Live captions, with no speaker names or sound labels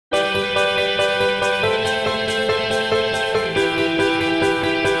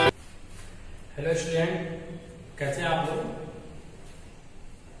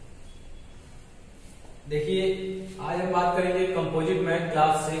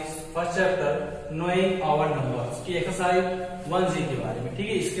6 first chapter knowing our numbers की exercise 1G के बारे में। ठीक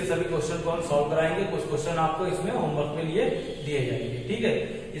है, इसके सभी क्वेश्चन को हम सॉल्व कराएंगे। कुछ क्वेश्चन आपको इसमें होमवर्क के लिए दिए जाएंगे। ठीक है,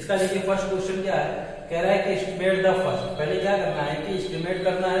 इसका देखिए फर्स्ट क्वेश्चन क्या है, कह रहा है कि एस्टिमेट द फर्स्ट। पहले क्या करना है कि एस्टिमेट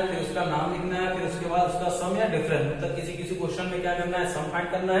करना है, फिर उसका नाम लिखना है, फिर उसके बाद उसका सम या डिफरेंस, मतलब किसी किसी क्वेश्चन में क्या करना है, सम फाइंड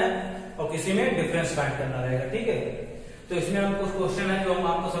करना है और किसी में डिफरेंस फाइंड करना रहेगा। ठीक है, तो इसमें हम कुछ क्वेश्चन है जो हम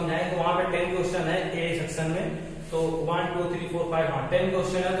आपको समझाएंगे। वहां पे 10 क्वेश्चन है ए सेक्शन में, तो 1 2 3 4 5 हाँ 10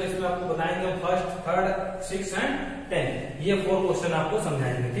 क्वेश्चन है। तो इसमें आपको बताएंगे हम फर्स्ट, थर्ड, 6 एंड 10 ये 4 क्वेश्चन आपको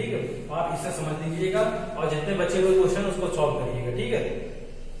समझाएंगे। ठीक है, तो आप इससे समझ लीजिएगा और जितने बचे हुए क्वेश्चन उसको सॉल्व करिएगा। ठीक है,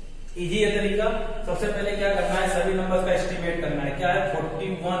 इजी है तरीका। सबसे पहले क्या करना है, सभी नंबर्स का एस्टिमेट करना है। क्या है,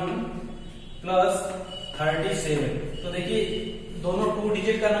 41 प्लस 37। तो देखिए दोनों 2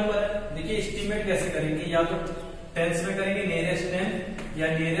 डिजिट का नंबर है। देखिए एस्टिमेट कैसे करेंगे, या तो टेंस में करेंगे, नियरेस्ट 10 या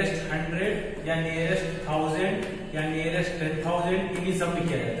नियरेस्ट 100 या नियरेस्ट 1000 या नियरेस्ट 10,000, इन्हीं सब में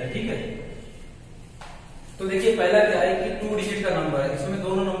किया जाता है। ठीक है, तो देखिए पहला क्या है कि 2 डिजिट का नंबर है। इसमें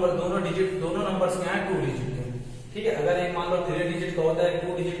दोनों नंबर्स क्या है, 2 डिजिट के। ठीक है, अगर एक मान लो 3 डिजिट का होता है,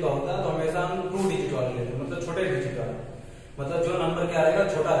 2 डिजिट का होता है, तो हमेशा हम 2 डिजिट वाला लेते हैं, मतलब छोटे डिजिट वाला, मतलब जो नंबर क्या रहेगा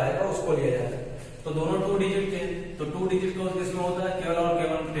छोटा रहेगा उसको लिया जाता है। तो दोनों 2 डिजिट के, तो 2 डिजिट का किसमें होता है, केवल और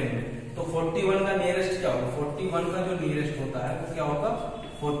केवल 10 में। तो 41 का नियरेस्ट क्या होगा, 41 का जो नियरेस्ट होता है वो क्या होगा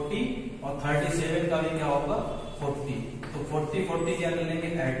 40, और 37 का भी क्या होगा 40। तो 40 40 क्या कर लेंगे,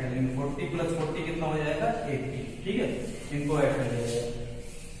 ऐड कर लेंगे। 40 प्लस 40 कितना हो जाएगा 80। ठीक है, इनको ऐड कर लिया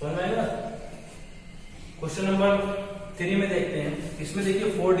समझ में आएगा। क्वेश्चन नंबर 3 में देखते हैं। इसमें देखिए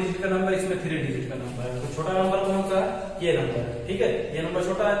 4 डिजिट का नंबर, इसमें 3 डिजिट का नंबर है। तो छोटा नंबर कौन सा है, ये नंबर है। ठीक है, ये नंबर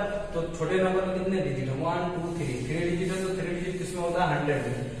छोटा है, तो छोटे नंबर में कितने डिजिट है, 1 2 3 डिजिट है। तो 3 डिजिट किसमें होता है, 100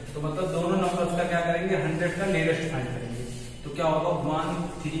 में। तो मतलब दोनों नंबर्स का क्या करेंगे, 100 का नियरेस्ट फाइंड करेंगे। तो क्या होगा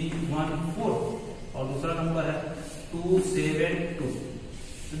 1314, और दूसरा नंबर है 272।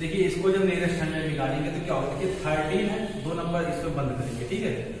 तो देखिए इसको जब नियरेस्ट 100 निकालेंगे तो क्या होगा, देखिए 13 है, 2 नंबर इसमें बंद करेंगे। ठीक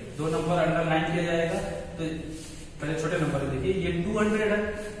है, 2 नंबर अंडरलाइन किया जाएगा। तो पहले छोटे नंबर देखिए, ये 200 है,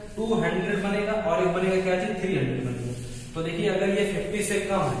 200 बनेगा, और एक बनेगा क्या चीज, 300 बनेगा। तो देखिए अगर ये 50 से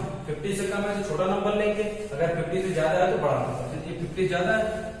कम है, 50 से कम है तो छोटा नंबर लेंगे, अगर 50 से ज्यादा है तो बड़ा नंबर। ये 50 ज्यादा है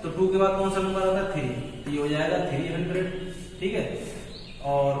तो 2 के बाद कौन सा नंबर आता है, 3, तो ये हो जाएगा 300। ठीक है,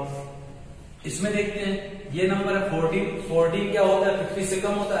 और इसमें देखते हैं ये नंबर है 14। 14 क्या होता है, 50 से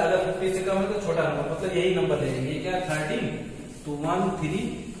कम होता है। अगर 50 से कम है तो छोटा नंबर, मतलब यही नंबर लेंगे। ये क्या है 13, तो 1 3,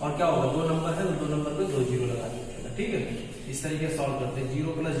 और क्या होगा 2 नंबर है तो 2 नंबर पे 2 जीरो लगा दीजिएगा। ठीक है, इस तरीके से सॉल्व करते हैं।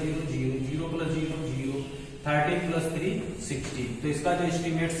 0 प्लस 0 0, 0 प्लस 0 0, 13 प्लस 3 16। तो इसका जो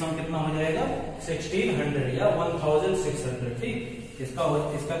एस्टिमेट सम कितना हो जाएगा 1600 या 1600। ठीक,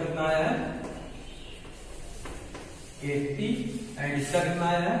 इसका कितना आया है 80, एंड इसका कितना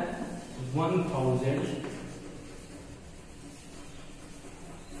आया है 1600।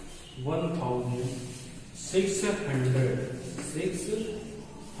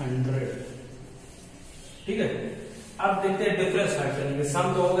 ठीक है, अब देखते हैं डिफरेंस फाइंड करेंगे।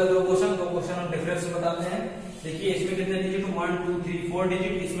 सम तो हो गया 2 क्वेश्चन हम डिफरेंस में बताते हैं। देखिए इसमें कितने डिजिट, 1 2 3 4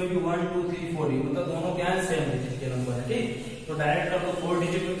 डिजिट, इसमें भी 1 2 3 4 मतलब दोनों क्या है, सेम डिजिट के नंबर है। ठीक, तो डायरेक्ट कर दो। 4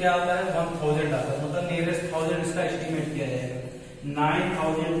 डिजिट में क्या आता है 1000 आता है, मतलब नियरेस्ट 1000 इसका एस्टिमेट किया जाएगा।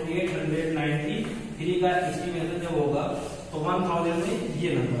 9893 का एस्टिमेशन जब होगा तो 1000 में ये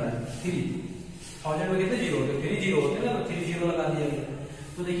नंबर है 3000 में कितने जीरो होते हैं, 3 जीरो होते हैं ना, तो 3 जीरो लगा दिया गया।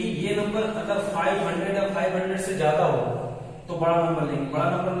 तो देखिए ये नंबर अगर 500 या 500 से ज्यादा हो तो बड़ा नंबर लेंगे। बड़ा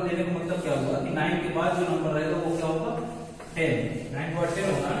नंबर लेने का मतलब क्या होगा कि 9 के बाद जो नंबर रहेगा वो क्या होगा 10। 9 के बाद 10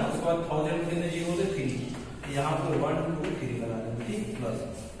 होगा ना, उसके बाद 1000 में कितने जीरो होते 3, यहाँ पर 1 2 3 लगा देंगे। ठीक, प्लस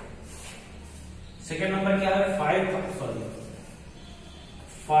सेकेंड नंबर क्या है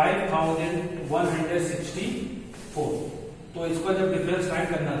 5164। तो इसको जब डिफरेंस फाइंड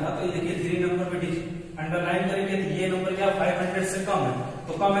करना था तो ये देखिए 3 नंबर पे अंडरलाइन करेंगे, तो ये नंबर क्या 500 से कम है,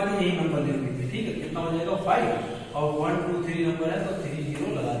 तो कम है तो यही नंबर ले लीजिए। ठीक है, कितना हो जाएगा 5, और 1 2 3 नंबर है तो 3 जीरो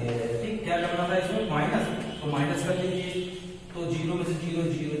लगा दिया जाएगा। ठीक, क्या करना था इसमें माइनस, तो माइनस कर लीजिए। तो 0 में से 0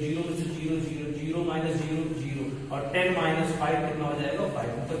 0, 0 में से 0 0, 0 माइनस 0 0, और 10 माइनस 5 कितना हो जाएगा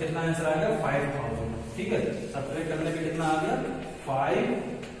 5। तो कितना आंसर आ गया 5000। ठीक है, सब्ट्रैक्ट करने पे कितना आ गया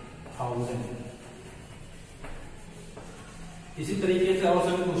 5000। इसी तरीके से और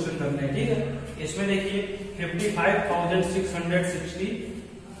सभी क्वेश्चन करने हैं। ठीक है, इसमें देखिए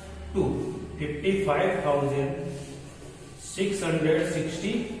 55,662,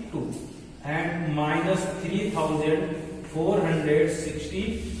 55,662 एंड माइनस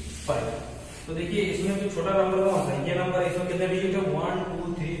 3,465। तो देखिए इसमें जो छोटा नंबर कौन सा है, ये नंबर, इसमें कितने डिजिट है 1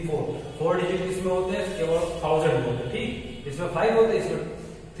 2 3 4 डिजिट किसमें होते हैं, केवल 1000 में होते हैं। ठीक, इसमें 5 होते हैं, इसमें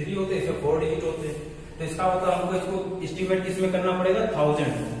 3 होते हैं, इसमें 4 डिजिट होते हैं। तो इसका मतलब हमको इसको एस्टिमेट किसमें करना पड़ेगा, 1000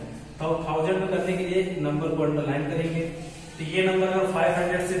 में। तो 1000 में करने के लिए नंबर को अंडरलाइन करेंगे। तो ये नंबर अगर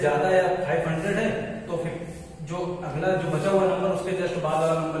 500 से ज्यादा है, 500 है, तो फिर जो अगला जो बचा हुआ नंबर उसके जस्ट बाद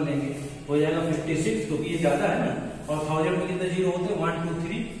वाला नंबर लेंगे, हो जाएगा 56, क्योंकि ये ज्यादा है ना। और 1000 में कितने जीरो होते हैं, 1 2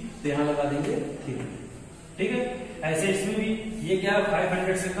 3, तो यहाँ लगा देंगे 3। ठीक है, ऐसे इसमें भी ये क्या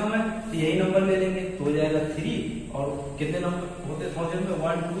 500 से कम है, तो यही नंबर ले लेंगे, तो हो जाएगा 3। और कितने नंबर होते हैं 1000 में,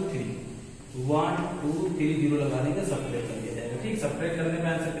 1 2 3, 1 2 3 0 लगा देंगे, सब्ट्रैक्ट कर दिया जाएगा। ठीक, सब्ट्रैक्ट करने में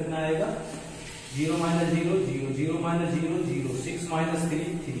आंसर कितना आएगा, 0 - 0 0, 0 - 0 0, 6 - 3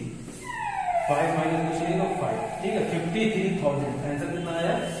 3, 5 माइनस कुछ नहीं तो 5। ठीक है, 53,000 आंसर कितना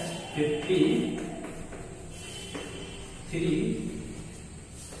आया,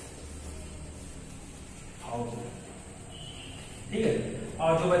 53,000। ठीक है,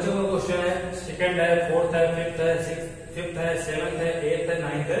 और जो बचे हुए क्वेश्चन है, सेकंड है, फोर्थ है, फिफ्थ है, सेवंथ है, एट्थ है,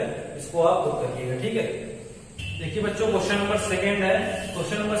 नाइन्थ है, इसको आप बुक करिएगा। ठीक है, देखिए बच्चों क्वेश्चन नंबर सेकंड है।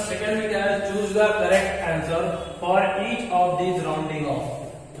 क्वेश्चन नंबर सेकंड में क्या है, choose the correct answer for each of these rounding off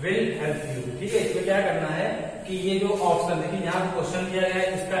will help you. ठीक है, इसमें क्या करना है कि ये जो ऑप्शन देखिए यहाँ पे क्वेश्चन दिया गया है,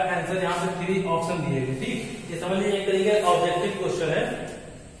 इसका आंसर यहाँ पे 3 ऑप्शन दिए गए। ठीक, ये समझ लीजिए एक तरीके का ऑब्जेक्टिव क्वेश्चन है।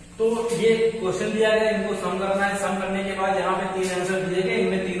 तो ये क्वेश्चन दिया गया, इनको सम करना है, सम करने के बाद यहाँ पे 3 आंसर दिए गए,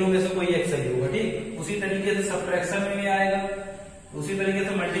 इनमें तीनों में से कोई एक सही होगा। ठीक, उसी तरीके से सब्ट्रैक्शन में भी आएगा, उसी तरीके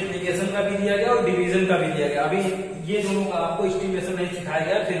से मल्टीप्लिकेशन का भी दिया गया और डिवीजन का भी दिया गया। अभी ये दोनों का आपको एस्टिमेशन नहीं सिखाया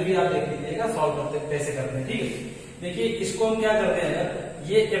गया, फिर भी आप देख लीजिएगा सॉल्व करते कैसे करते हैं। ठीक है, देखिए इसको हम क्या करते हैं,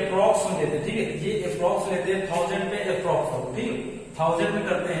 ये अप्रॉक्स में देते हैं। ठीक है, ये अप्रॉक्स लेते हैं, 1000 पे अप्रॉक्स हो। ठीक है, 1000 में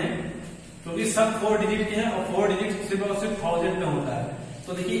करते हैं क्योंकि सब 4 डिजिट के हैं और 4 डिजिट सिर्फ और सिर्फ 1000 में होता है।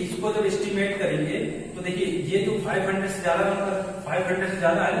 तो देखिए इसको जब एस्टिमेट करेंगे तो देखिए ये जो 500 से ज्यादा नंबर, 500 से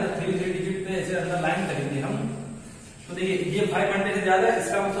ज्यादा है ना, 3 डिजिट पे ऐसे अंडरलाइन करेंगे हम। तो देखिए ये 500 से ज्यादा है,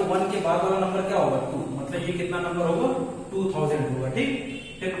 इसका मतलब 1 के बाद वाला नंबर क्या होगा, 2, मतलब ये कितना नंबर होगा, 2000 होगा। ठीक,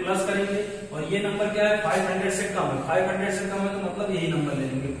 फिर प्लस करेंगे, और ये नंबर क्या है, 500 से कम है, 500 से कम है तो मतलब यही नंबर ले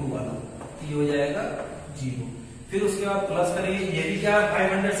लेंगे 2 वाला, ये हो जाएगा 0। फिर उसके बाद प्लस करेंगे, ये भी क्या है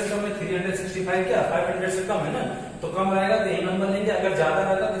 500 से कम है, 365 क्या 500 से कम है ना, तो कम रहेगा तो यही नंबर लेंगे, अगर ज्यादा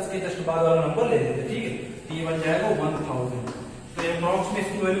रहेगा तो इसके जस्ट बाद वाला नंबर ले लेंगे। ठीक है, तो ये बन जाएगा 1000। तो अप्रॉक्स में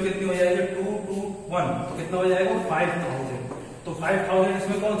इसकी वैल्यू कितनी हो जाएगी, 2 2 1, तो कितना हो जाएगा 5000। तो 5000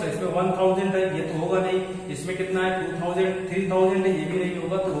 इसमें कौन सा, इसमें 1000 है, ये तो होगा नहीं। इसमें कितना है 2000, 3000 है, ये भी नहीं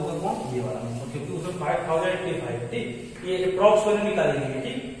होगा, तो होगा कौन, ये वाला नंबर, क्योंकि उसमें 5085। ठीक, ये अप्रॉक्स वैल्यू निकालेंगे।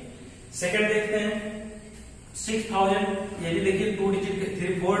 ठीक, सेकंड देखते हैं 6000, ये भी देखिए 2 डिजिट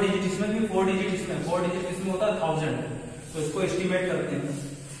 4 डिजिट इसमें भी 4 डिजिट इसमें, 4 डिजिट इसमें होता है 1000, तो इसको एस्टिमेट करते हैं।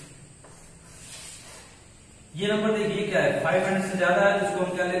 ये नंबर देखिए क्या है, 500 से ज्यादा है, तो इसको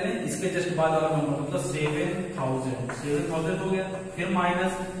हम क्या ले लें, इसके जस्ट बाद वाला नंबर, मतलब 7000 हो गया। फिर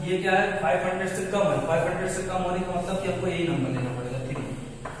माइनस ये क्या है, 500 से कम है, 500 से कम होने का मतलब कि हमको यही नंबर लेना पड़ेगा 3।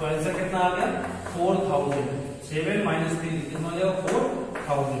 तो आंसर कितना आ गया, 4000। 7 - 3 कितना हो जाएगा,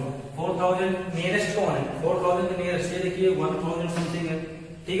 4000। 4000 नियरेस्ट कौन है, 4000 के नियरेस्ट ये देखिए 1000 समथिंग है।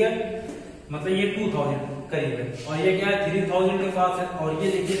 ठीक है, मतलब ये 2000 करीब है, और ये क्या है 3000 के पास है, और ये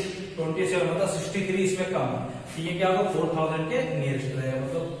देखिए 27 मतलब 63 इसमें कम है, तो ये क्या होगा 4000 के नियरेस्ट रहेगा,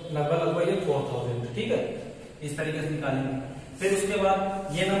 मतलब लगभग ये 4000। ठीक है, इस तरीके से निकालेंगे। फिर उसके बाद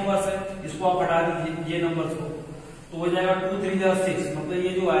ये नंबर है, इसको आप हटा दीजिए ये नंबर को, तो हो जाएगा 2 3 6, मतलब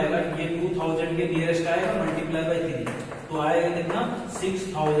ये जो आएगा ये 2000 के नियरेस्ट आएगा, मल्टीप्लाई बाय 3, तो आएगा कितना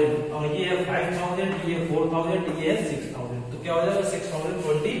 6000, और ये है 5000, ये 4000, ये है 6000, तो क्या हो जाएगा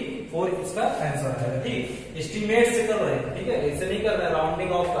 6024 इसका आंसर आएगा। ठीक, एस्टिमेट से कर रहे हैं। ठीक है, ऐसे नहीं कर रहे हैं,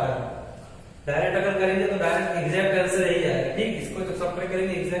 राउंडिंग ऑफ का है, डायरेक्ट अगर करेंगे तो डायरेक्ट एग्जैक्ट आंसर यही आएगा। ठीक, इसको जब सब्ट्रैक्ट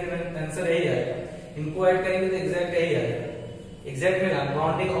करेंगे एग्जैक्ट आंसर यही आएगा, इनको ऐड करेंगे तो एग्जैक्ट यही आएगा। एग्जैक्ट में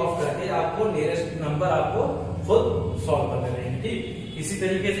राउंडिंग ऑफ करके आपको नियरेस्ट नंबर आपको खुद सॉल्व करने रहेंगे। ठीक, इसी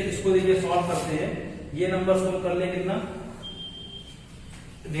तरीके से इसको देखिए सॉल्व करते हैं, ये नंबर सॉल्व कर ले, कितना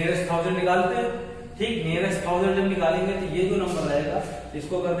नियरेस्ट 1000 निकालते हैं। ठीक, नियरेस्ट 1000 जब निकालेंगे तो ये जो नंबर रहेगा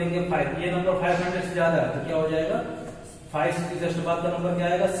इसको कर देंगे 5, ये नंबर 500 से ज्यादा है, तो क्या हो जाएगा 5 से जस्ट बाद का नंबर क्या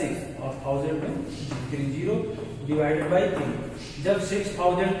आएगा 6, और 1000 में 30 डिवाइडेड बाई 3। जब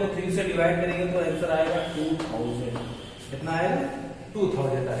 6000 को 3 से डिवाइड करेंगे तो आंसर आएगा 2000। कितना आएगा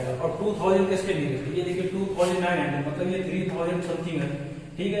 2000 आएगा, और 2000 किसके नियरेस्ट, ये देखिए 2900, मतलब ये 3000 समथिंग है।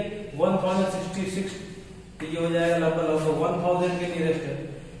 ठीक है, 1066, तो ये हो जाएगा लगभग 1000 के नियरेस्ट है।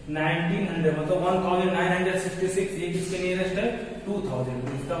 1900 मतलब 1966, ये किसके नियरेस्ट है 2000,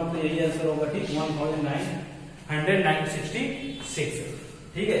 इसका मतलब यही आंसर होगा। ठीक, 1966।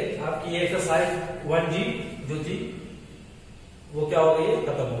 ठीक है, आपकी ये एक्सरसाइज 1G जो थी वो क्या हो गई है,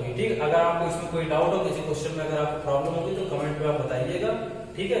 खत्म हो गई। ठीक, अगर आपको इसमें कोई डाउट हो, किसी क्वेश्चन में अगर आपको प्रॉब्लम होगी तो कमेंट में आप बताइएगा।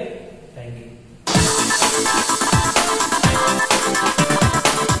 ठीक है, थैंक यू।